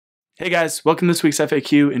Hey guys, welcome to this week's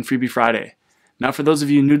FAQ and Freebie Friday. Now for those of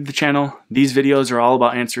you new to the channel, these videos are all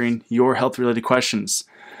about answering your health related questions.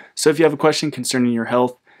 So if you have a question concerning your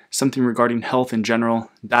health, something regarding health in general,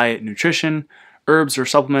 diet, nutrition, herbs or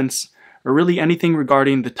supplements, or really anything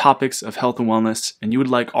regarding the topics of health and wellness, and you would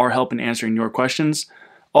like our help in answering your questions,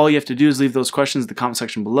 all you have to do is leave those questions in the comment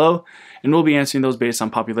section below, and we'll be answering those based on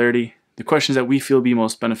popularity, the questions that we feel be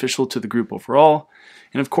most beneficial to the group overall,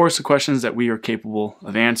 and of course the questions that we are capable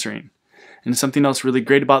of answering. And something else really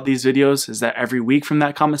great about these videos is that every week from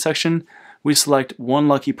that comment section, we select one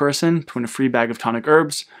lucky person to win a free bag of tonic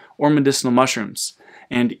herbs or medicinal mushrooms.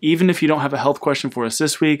 And even if you don't have a health question for us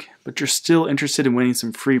this week, but you're still interested in winning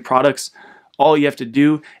some free products, all you have to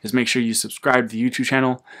do is make sure you subscribe to the YouTube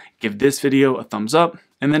channel, give this video a thumbs up,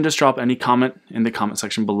 and then just drop any comment in the comment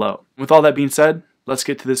section below. With all that being said, let's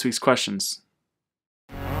get to this week's questions.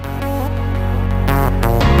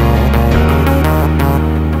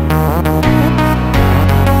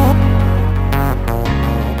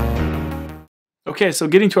 Okay, so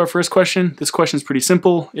getting to our first question, this question is pretty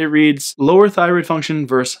simple. It reads, lower thyroid function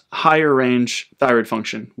versus higher range thyroid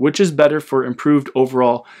function. Which is better for improved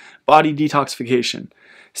overall body detoxification?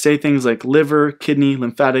 Say things like liver, kidney,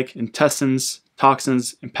 lymphatic, intestines,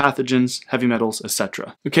 toxins, and pathogens, heavy metals,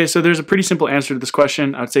 etc. Okay, so there's a pretty simple answer to this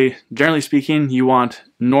question. I would say, generally speaking, you want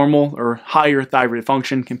normal or higher thyroid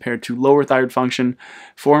function compared to lower thyroid function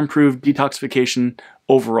for improved detoxification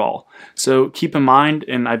overall. So keep in mind,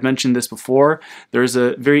 and I've mentioned this before, there's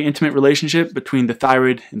a very intimate relationship between the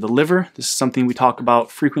thyroid and the liver. This is something we talk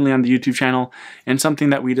about frequently on the YouTube channel and something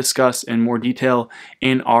that we discuss in more detail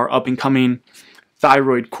in our up and coming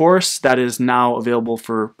thyroid course that is now available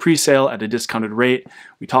for pre-sale at a discounted rate.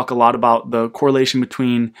 We talk a lot about the correlation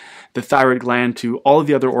between the thyroid gland to all of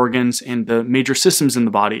the other organs and the major systems in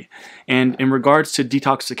the body. And in regards to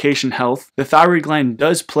detoxification health, the thyroid gland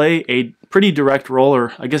does play a pretty direct role,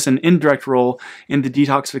 or I guess an indirect role, in the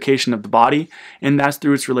detoxification of the body, and that's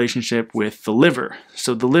through its relationship with the liver.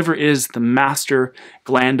 So the liver is the master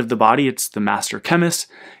gland of the body. It's the master chemist.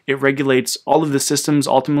 It regulates all of the systems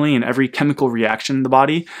ultimately in every chemical reaction in the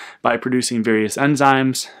body by producing various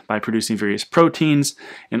enzymes, by producing various proteins,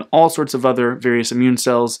 and all sorts of other various immune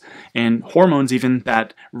cells and hormones even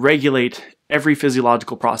that regulate every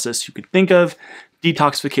physiological process you could think of,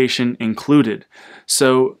 detoxification included.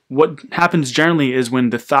 So what happens generally is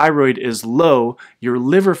when the thyroid is low, your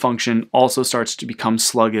liver function also starts to become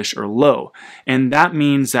sluggish or low. And that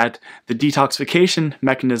means that the detoxification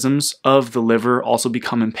mechanisms of the liver also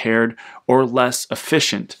become impaired or less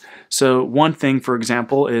efficient. So one thing, for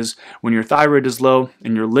example, is when your thyroid is low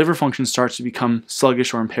and your liver function starts to become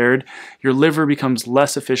sluggish or impaired, your liver becomes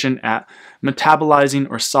less efficient at metabolizing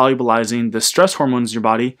or solubilizing the stress hormones in your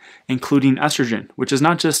body, including estrogen, which is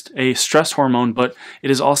not just a stress hormone, but it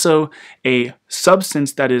is also a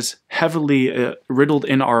substance that is heavily riddled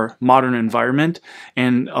in our modern environment,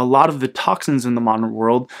 and a lot of the toxins in the modern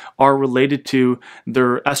world are related to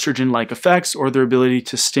their estrogen-like effects or their ability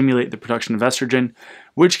to stimulate the production of estrogen,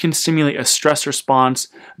 which can stimulate a stress response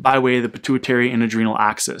by way of the pituitary and adrenal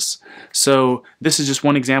axis. So this is just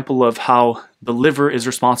one example of how the liver is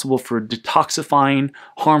responsible for detoxifying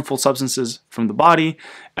harmful substances from the body,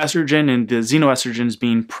 estrogen and the xenoestrogens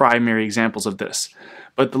being primary examples of this.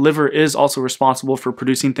 But the liver is also responsible for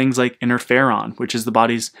producing things like interferon, which is the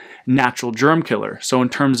body's natural germ killer. So in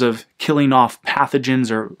terms of killing off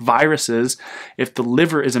pathogens or viruses, if the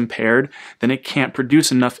liver is impaired, then it can't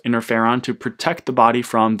produce enough interferon to protect the body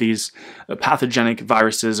from these pathogenic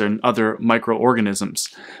viruses and other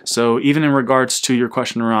microorganisms. So even in regards to your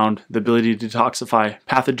question around the ability to detoxify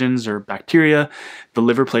pathogens or bacteria, the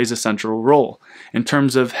liver plays a central role. In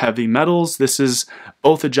terms of heavy metals, this is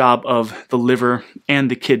both a job of the liver and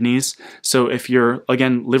the kidneys. So if your,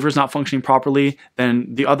 again, liver is not functioning properly, then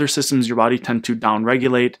the other systems in your body tend to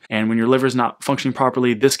downregulate. And when your liver is not functioning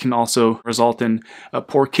properly, this can also result in a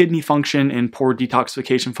poor kidney function and poor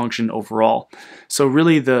detoxification function overall. So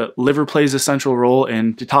really the liver plays a central role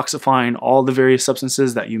in detoxifying all the various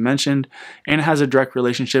substances that you mentioned, and it has a direct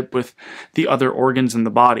relationship with the other organs in the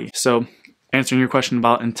body. So answering your question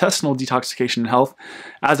about intestinal detoxification and health,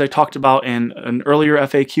 as I talked about in an earlier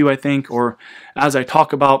FAQ, I think, or as I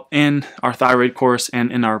talk about in our thyroid course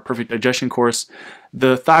and in our perfect digestion course,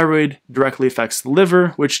 the thyroid directly affects the liver,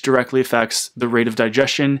 which directly affects the rate of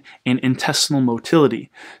digestion and intestinal motility.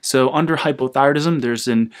 So under hypothyroidism, there's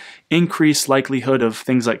an increased likelihood of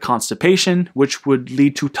things like constipation, which would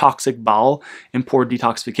lead to toxic bowel and poor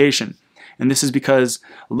detoxification. And this is because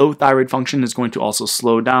low thyroid function is going to also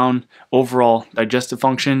slow down overall digestive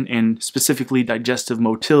function and specifically digestive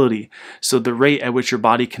motility. So the rate at which your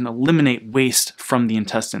body can eliminate waste from the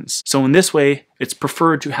intestines. So in this way, it's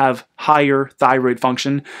preferred to have higher thyroid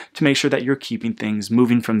function to make sure that you're keeping things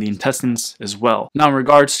moving from the intestines as well. Now, in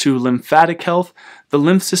regards to lymphatic health, the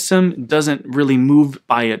lymph system doesn't really move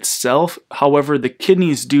by itself. However, the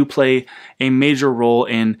kidneys do play a major role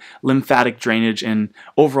in lymphatic drainage and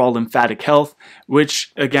overall lymphatic health,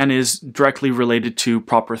 which again is directly related to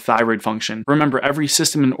proper thyroid function. Remember, every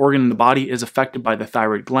system and organ in the body is affected by the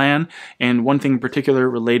thyroid gland, and one thing in particular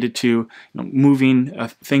related to moving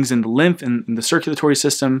things in the lymph and in the circulatory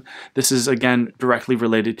system, this is again directly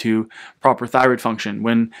related to proper thyroid function.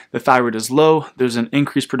 When the thyroid is low, there's an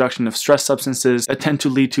increased production of stress substances that tend to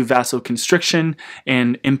lead to vasoconstriction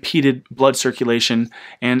and impeded blood circulation.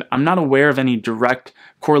 And I'm not aware of any direct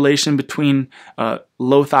correlation between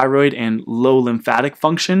low thyroid and low lymphatic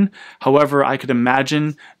function. However, I could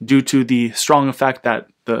imagine, due to the strong effect that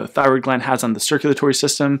the thyroid gland has on the circulatory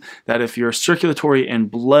system, that if your circulatory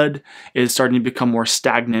and blood is starting to become more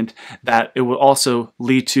stagnant, that it will also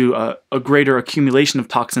lead to a greater accumulation of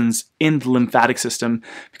toxins in the lymphatic system,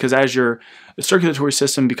 because as your circulatory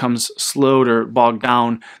system becomes slowed or bogged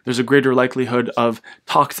down, there's a greater likelihood of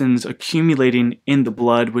toxins accumulating in the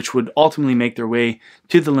blood, which would ultimately make their way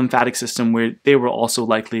to the lymphatic system, where they will also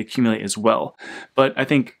likely accumulate as well. But I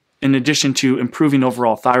think in addition to improving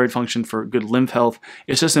overall thyroid function for good lymph health,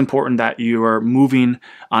 it's just important that you are moving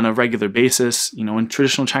on a regular basis. In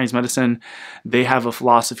traditional Chinese medicine, they have a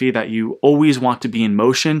philosophy that you always want to be in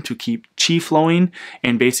motion to keep qi flowing,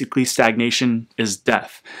 and basically stagnation is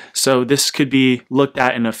death. So this could be looked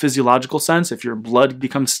at in a physiological sense. If your blood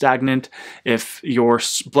becomes stagnant, if your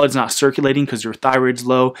blood's not circulating because your thyroid's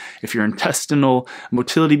low, if your intestinal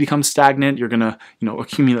motility becomes stagnant, you're gonna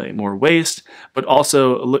accumulate more waste. But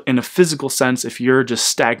also in a physical sense, if you're just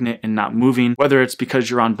stagnant and not moving, whether it's because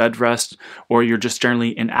you're on bed rest or you're just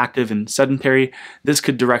generally inactive and sedentary, this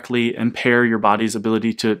could directly impair your body's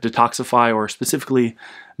ability to detoxify or specifically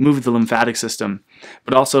move the lymphatic system.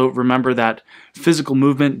 But also remember that physical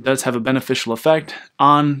movement does have a beneficial effect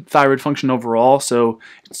on thyroid function overall, so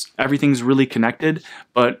everything's really connected.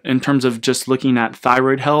 But in terms of just looking at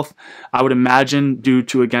thyroid health, I would imagine, due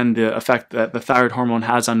to again the effect that the thyroid hormone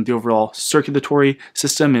has on the overall circulatory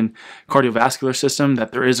system and cardiovascular system,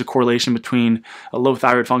 that there is a correlation between a low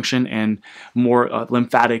thyroid function and more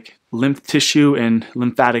lymph tissue and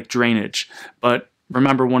lymphatic drainage. But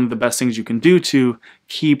remember, one of the best things you can do to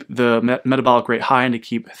keep the metabolic rate high and to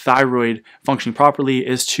keep thyroid functioning properly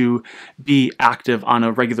is to be active on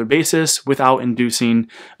a regular basis without inducing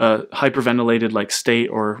a hyperventilated like state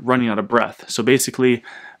or running out of breath. So basically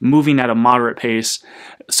moving at a moderate pace,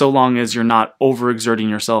 so long as you're not overexerting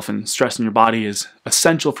yourself and stressing your body, is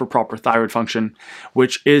essential for proper thyroid function,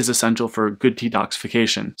 which is essential for good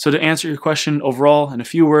detoxification. So to answer your question overall in a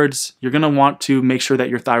few words, you're going to want to make sure that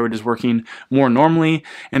your thyroid is working more normally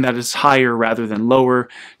and that it's higher rather than lower,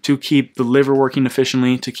 to keep the liver working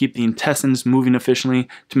efficiently, to keep the intestines moving efficiently,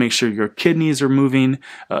 to make sure your kidneys are moving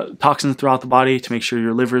toxins throughout the body, to make sure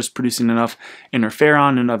your liver is producing enough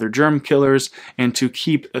interferon and other germ killers, and to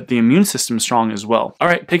keep the immune system strong as well. All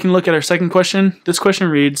right, taking a look at our second question. This question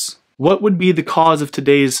reads, what would be the cause of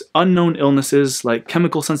today's unknown illnesses like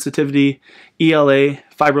chemical sensitivity, ELA,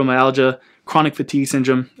 fibromyalgia, chronic fatigue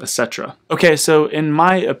syndrome, etc.? Okay, so in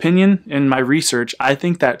my opinion, in my research, I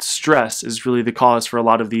think that stress is really the cause for a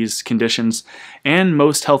lot of these conditions and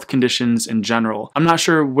most health conditions in general. I'm not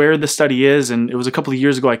sure where the study is, and it was a couple of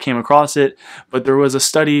years ago I came across it, but there was a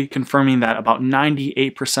study confirming that about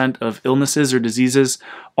 98% of illnesses or diseases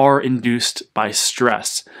are induced by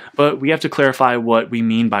stress. But we have to clarify what we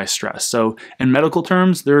mean by stress. So in medical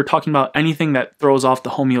terms, they're talking about anything that throws off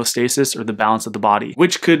the homeostasis or the balance of the body,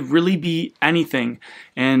 which could really be anything.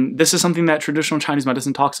 And this is something that traditional Chinese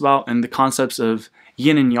medicine talks about, and the concepts of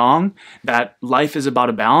yin and yang, that life is about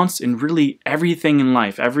a balance, and really everything in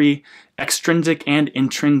life, every extrinsic and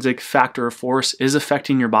intrinsic factor or force is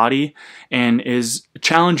affecting your body and is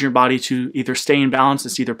challenging your body to either stay in balance.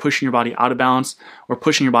 It's either pushing your body out of balance or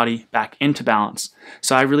pushing your body back into balance.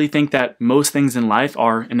 So I really think that most things in life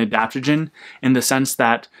are an adaptogen, in the sense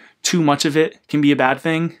that too much of it can be a bad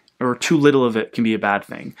thing, or too little of it can be a bad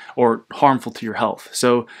thing or harmful to your health.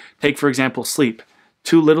 So take, for example, sleep.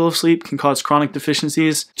 Too little of sleep can cause chronic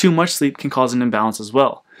deficiencies. Too much sleep can cause an imbalance as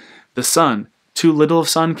well. The sun. Too little of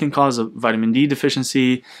sun can cause a vitamin D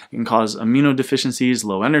deficiency, it can cause immunodeficiencies,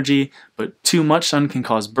 low energy, but too much sun can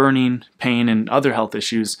cause burning, pain, and other health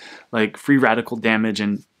issues like free radical damage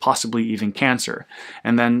and possibly even cancer.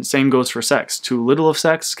 And then same goes for sex. Too little of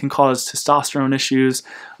sex can cause testosterone issues,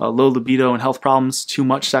 low libido and health problems. Too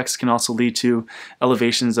much sex can also lead to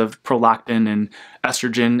elevations of prolactin and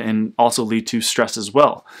estrogen and also lead to stress as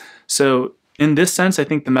well. So in this sense, I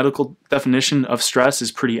think the medical definition of stress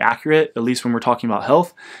is pretty accurate, at least when we're talking about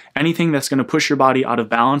health. Anything that's going to push your body out of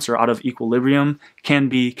balance or out of equilibrium can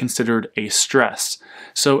be considered a stress.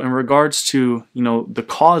 So in regards to, the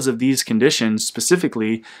cause of these conditions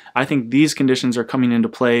specifically, I think these conditions are coming into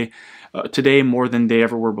play today more than they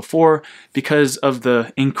ever were before because of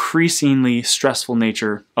the increasingly stressful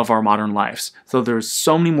nature of our modern lives. So there's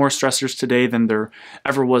so many more stressors today than there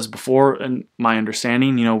ever was before, in my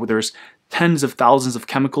understanding. There's tens of thousands of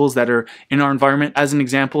chemicals that are in our environment. As an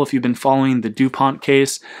example, if you've been following the DuPont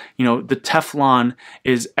case, the Teflon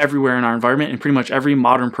is everywhere in our environment, and pretty much every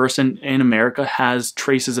modern person in America has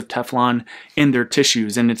traces of Teflon in their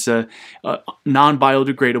tissues, and it's a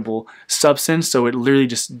non-biodegradable substance, so it literally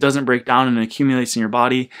just doesn't break down and accumulates in your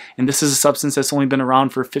body. And this is a substance that's only been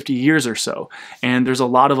around for 50 years or so, and there's a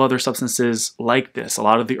lot of other substances like this, a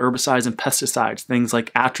lot of the herbicides and pesticides, things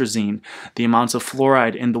like atrazine, the amounts of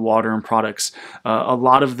fluoride in the water and products. A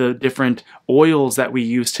lot of the different oils that we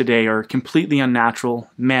use today are completely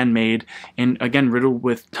unnatural, man-made, and again riddled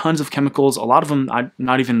with tons of chemicals, a lot of them I'm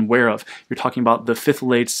not even aware of. You're talking about the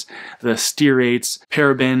phthalates, the stearates,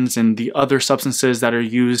 parabens, and the other substances that are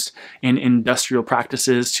used in industrial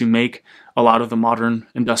practices to make a lot of the modern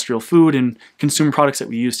industrial food and consumer products that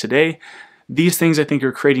we use today. These things, I think,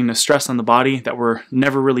 are creating a stress on the body that were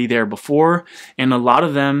never really there before, and a lot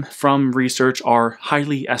of them from research are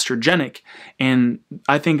highly estrogenic, and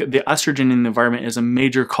I think the estrogen in the environment is a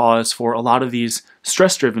major cause for a lot of these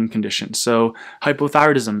stress-driven conditions. So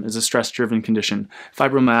hypothyroidism is a stress-driven condition,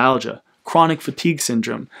 fibromyalgia, chronic fatigue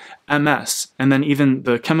syndrome, MS, and then even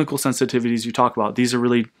the chemical sensitivities you talk about. These are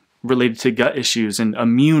really related to gut issues and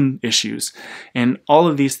immune issues, and all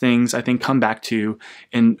of these things I think come back to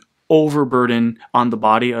an overburden on the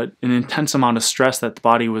body, an intense amount of stress that the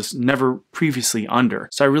body was never previously under.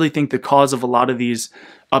 So I really think the cause of a lot of these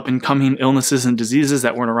up-and-coming illnesses and diseases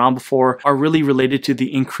that weren't around before are really related to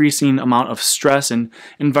the increasing amount of stress and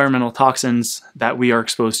environmental toxins that we are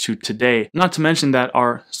exposed to today. Not to mention that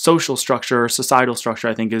our social structure, societal structure,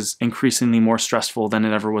 I think is increasingly more stressful than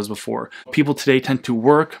it ever was before. People today tend to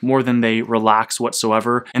work more than they relax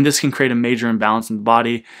whatsoever, and this can create a major imbalance in the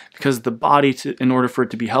body because the body, in order for it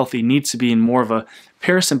to be healthy, needs to be in more of a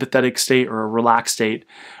parasympathetic state or a relaxed state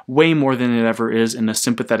way more than it ever is in a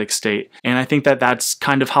sympathetic state. And I think that that's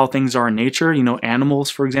kind of how things are in nature. Animals,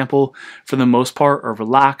 for example, for the most part are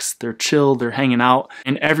relaxed, they're chill, they're hanging out,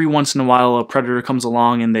 and every once in a while a predator comes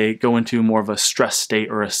along and they go into more of a stress state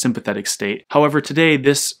or a sympathetic state. However, today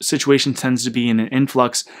this situation tends to be in an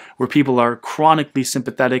influx where people are chronically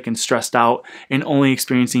sympathetic and stressed out and only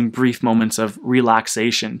experiencing brief moments of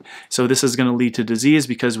relaxation. So this is going to lead to disease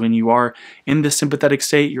because when you are in the sympathetic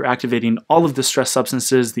state, you're activating all of the stress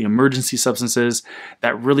substances, the emergency substances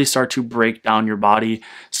that really start to break down your body,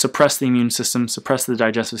 suppress the immune system, suppress the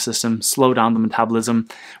digestive system, slow down the metabolism,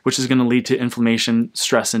 which is going to lead to inflammation,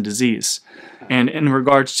 stress, and disease. And in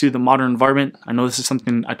regards to the modern environment, I know this is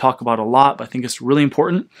something I talk about a lot, but I think it's really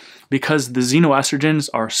important because the xenoestrogens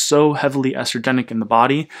are so heavily estrogenic in the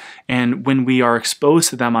body, and when we are exposed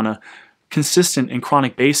to them on a consistent and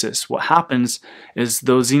chronic basis, what happens is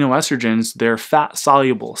those xenoestrogens, they're fat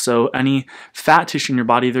soluble. So any fat tissue in your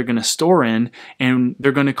body, they're going to store in, and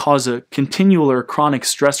they're going to cause a continual or chronic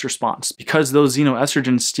stress response because those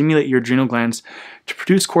xenoestrogens stimulate your adrenal glands to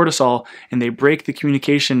produce cortisol, and they break the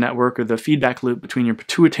communication network or the feedback loop between your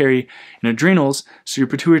pituitary and adrenals, so your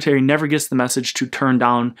pituitary never gets the message to turn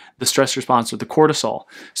down the stress response with the cortisol.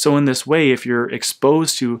 So in this way, if you're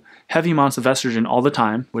exposed to heavy amounts of estrogen all the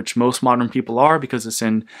time, which most modern people are because it's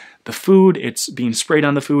in the food, it's being sprayed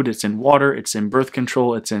on the food, it's in water, it's in birth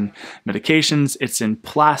control, it's in medications, it's in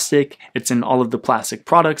plastic, it's in all of the plastic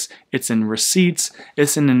products, it's in receipts,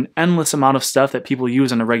 it's in an endless amount of stuff that people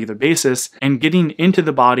use on a regular basis, and getting into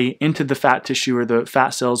the body, into the fat tissue or the fat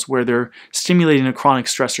cells where they're stimulating a chronic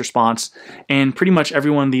stress response. And pretty much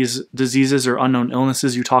every one of these diseases or unknown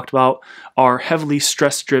illnesses you talked about are heavily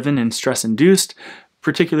stress-driven and stress-induced,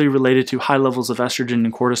 particularly related to high levels of estrogen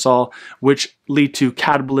and cortisol, which lead to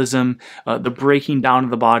catabolism, the breaking down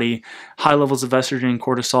of the body. High levels of estrogen and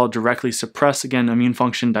cortisol directly suppress, again, immune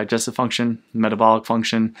function, digestive function, metabolic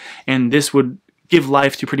function, and this would give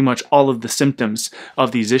life to pretty much all of the symptoms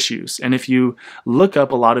of these issues. And if you look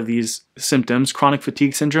up a lot of these symptoms, chronic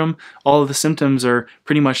fatigue syndrome, all of the symptoms are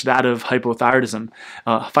pretty much that of hypothyroidism.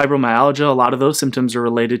 Fibromyalgia, a lot of those symptoms are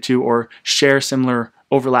related to or share similar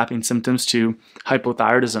overlapping symptoms to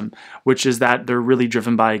hypothyroidism, which is that they're really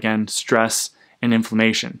driven by, again, stress and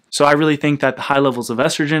inflammation. So I really think that the high levels of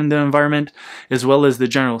estrogen in the environment, as well as the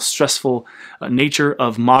general stressful nature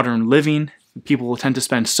of modern living, people will tend to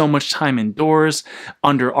spend so much time indoors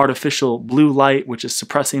under artificial blue light, which is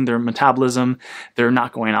suppressing their metabolism. They're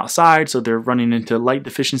not going outside, so they're running into light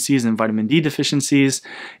deficiencies and vitamin D deficiencies.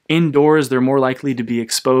 Indoors, they're more likely to be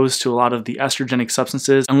exposed to a lot of the estrogenic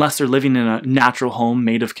substances unless they're living in a natural home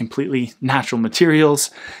made of completely natural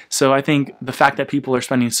materials. So I think the fact that people are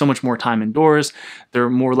spending so much more time indoors, they're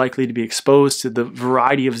more likely to be exposed to the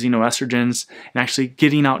variety of xenoestrogens, and actually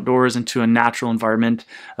getting outdoors into a natural environment,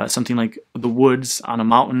 something like the woods on a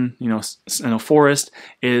mountain, in a forest,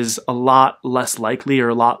 is a lot less likely or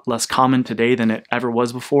a lot less common today than it ever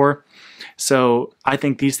was before. So I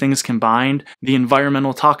think these things combined, the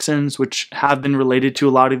environmental toxins, which have been related to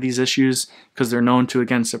a lot of these issues because they're known to,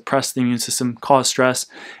 again, suppress the immune system, cause stress,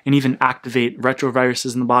 and even activate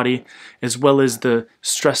retroviruses in the body, as well as the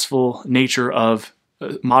stressful nature of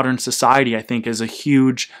modern society, I think, is a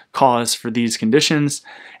huge cause for these conditions.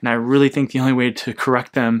 And I really think the only way to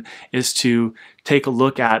correct them is to take a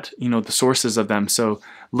look at, the sources of them. So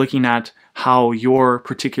looking at how you're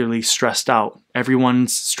particularly stressed out.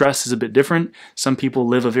 Everyone's stress is a bit different. Some people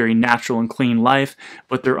live a very natural and clean life,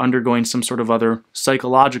 but they're undergoing some sort of other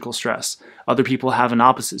psychological stress. Other people have an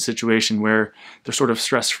opposite situation where they're sort of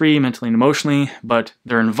stress-free mentally and emotionally, but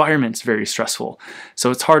their environment's very stressful. So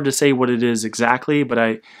it's hard to say what it is exactly, but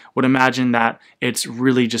I would imagine that it's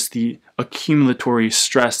really just the accumulatory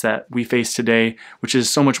stress that we face today, which is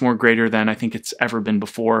so much more greater than I think it's ever been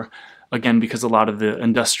before. Again, because a lot of the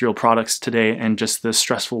industrial products today and just the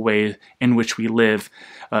stressful way in which we live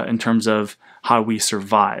in terms of how we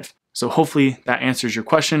survive. So hopefully that answers your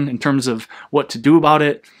question in terms of what to do about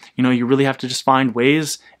it. You really have to just find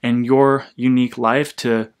ways in your unique life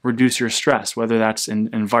to reduce your stress, whether that's in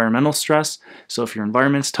environmental stress. So if your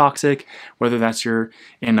environment's toxic, whether that's you're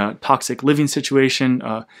in a toxic living situation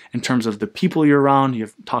in terms of the people you're around, you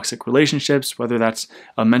have toxic relationships, whether that's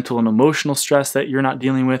a mental and emotional stress that you're not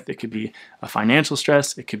dealing with. It could be a financial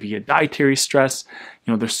stress. It could be a dietary stress.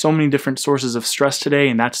 There's so many different sources of stress today,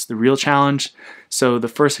 and that's the real challenge. So the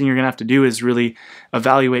first thing you're going to have to do is really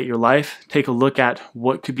evaluate your life, take a look at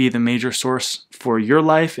what could be the major source for your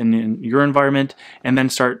life and in your environment, and then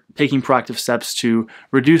start taking proactive steps to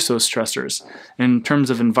reduce those stressors. In terms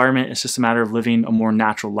of environment, it's just a matter of living a more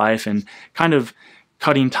natural life and kind of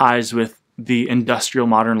cutting ties with the industrial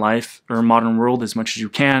modern life or modern world as much as you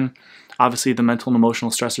can. Obviously, the mental and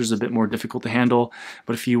emotional stressors is a bit more difficult to handle,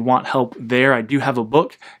 but if you want help there, I do have a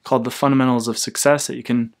book called The Fundamentals of Success that you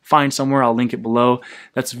can find somewhere. I'll link it below.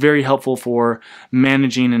 That's very helpful for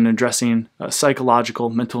managing and addressing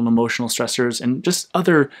psychological, mental, and emotional stressors and just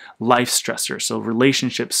other life stressors. So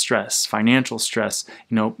relationship stress, financial stress,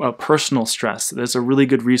 personal stress. There's a really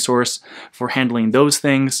good resource for handling those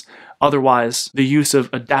things. Otherwise, the use of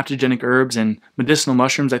adaptogenic herbs and medicinal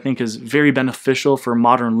mushrooms, I think, is very beneficial for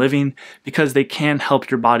modern living because they can help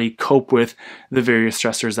your body cope with the various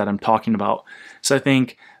stressors that I'm talking about. So I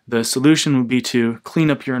think the solution would be to clean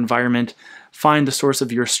up your environment, find the source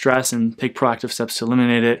of your stress and take proactive steps to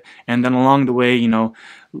eliminate it. And then along the way,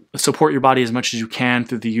 support your body as much as you can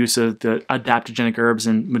through the use of the adaptogenic herbs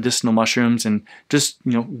and medicinal mushrooms and just,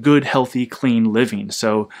 good, healthy, clean living.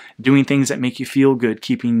 So doing things that make you feel good,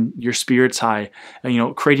 keeping your spirits high,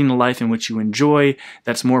 creating a life in which you enjoy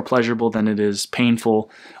that's more pleasurable than it is painful.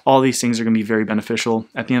 All these things are going to be very beneficial.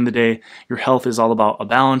 At the end of the day, your health is all about a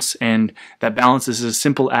balance, and that balance is as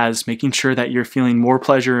simple as making sure that you're feeling more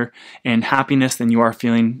pleasure and happiness than you are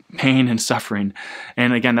feeling pain and suffering.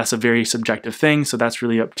 And again, that's a very subjective thing, so that's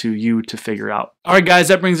really up to you to figure out. All right, guys,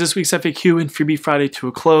 that brings this week's FAQ and Freebie Friday to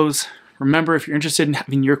a close. Remember, if you're interested in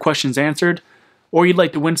having your questions answered, or you'd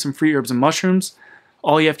like to win some free herbs and mushrooms,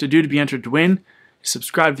 all you have to do to be entered to win is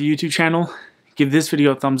subscribe to the YouTube channel, give this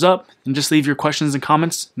video a thumbs up, and just leave your questions and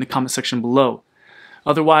comments in the comment section below.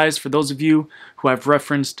 Otherwise, for those of you who I've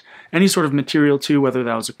referenced any sort of material to, whether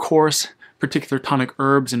that was a course, particular tonic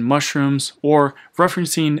herbs and mushrooms, or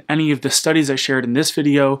referencing any of the studies I shared in this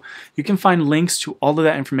video, you can find links to all of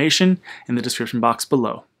that information in the description box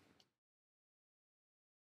below.